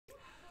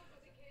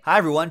Hi,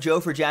 everyone.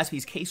 Joe for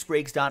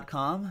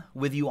JaspysCaseBreaks.com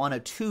with you on a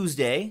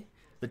Tuesday,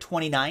 the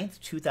 29th,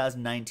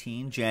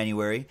 2019,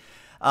 January.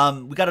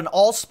 We got an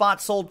all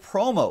spot sold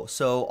promo.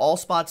 So all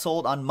spots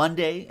sold on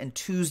Monday and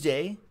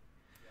Tuesday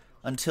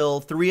until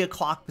 3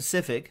 o'clock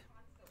Pacific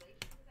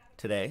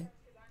today.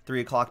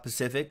 3 o'clock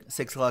Pacific,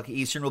 6 o'clock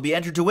Eastern will be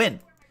entered to win.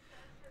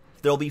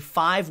 There will be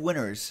 5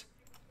 winners,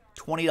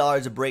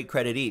 $20 a break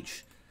credit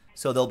each.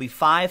 So there'll be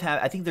 5.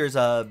 I think there's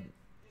I don't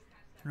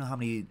know how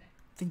many.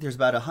 I think there's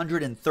about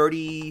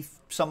 130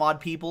 some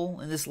odd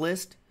people in this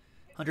list.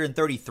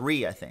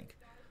 133, I think.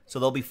 So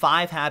there'll be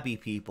 5 happy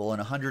people and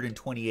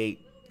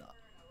 128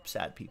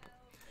 sad people.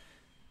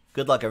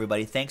 Good luck,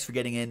 everybody. Thanks for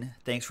getting in.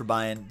 Thanks for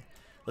buying.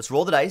 Let's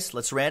roll the dice.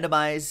 Let's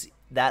randomize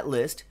that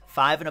list.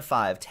 5 and a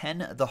 5.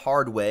 10 the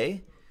hard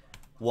way.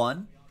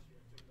 1,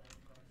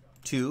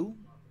 2,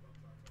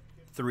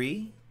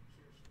 3,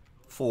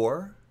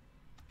 4,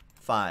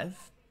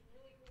 5,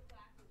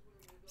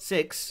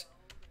 6,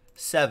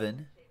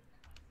 7,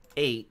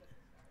 8,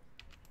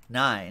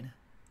 9,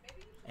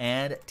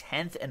 and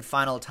 10th and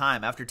final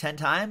time. After 10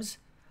 times,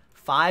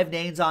 5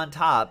 names on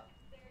top.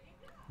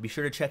 Be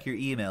sure to check your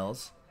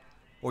emails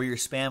or your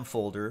spam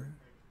folder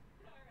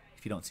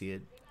if you don't see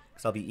it,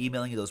 because I'll be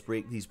emailing you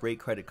these break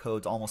credit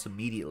codes almost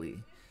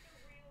immediately.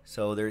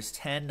 So there's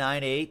 10,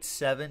 9, 8,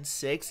 7,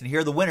 6, and here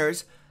are the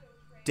winners: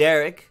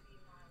 Derek,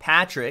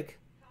 Patrick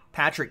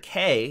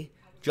K,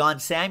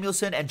 John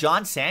Samuelson, and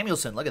John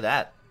Samuelson. Look at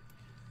that.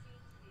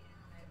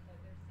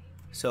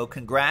 So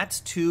congrats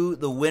to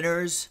the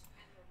winners.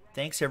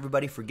 Thanks,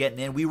 everybody, for getting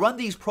in. We run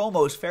these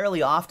promos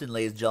fairly often,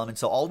 ladies and gentlemen,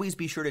 so always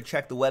be sure to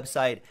check the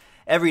website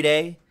every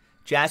day,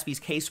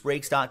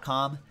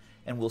 JaspysCaseBreaks.com,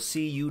 and we'll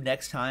see you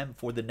next time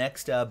for the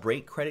next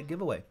break credit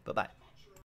giveaway. Bye-bye.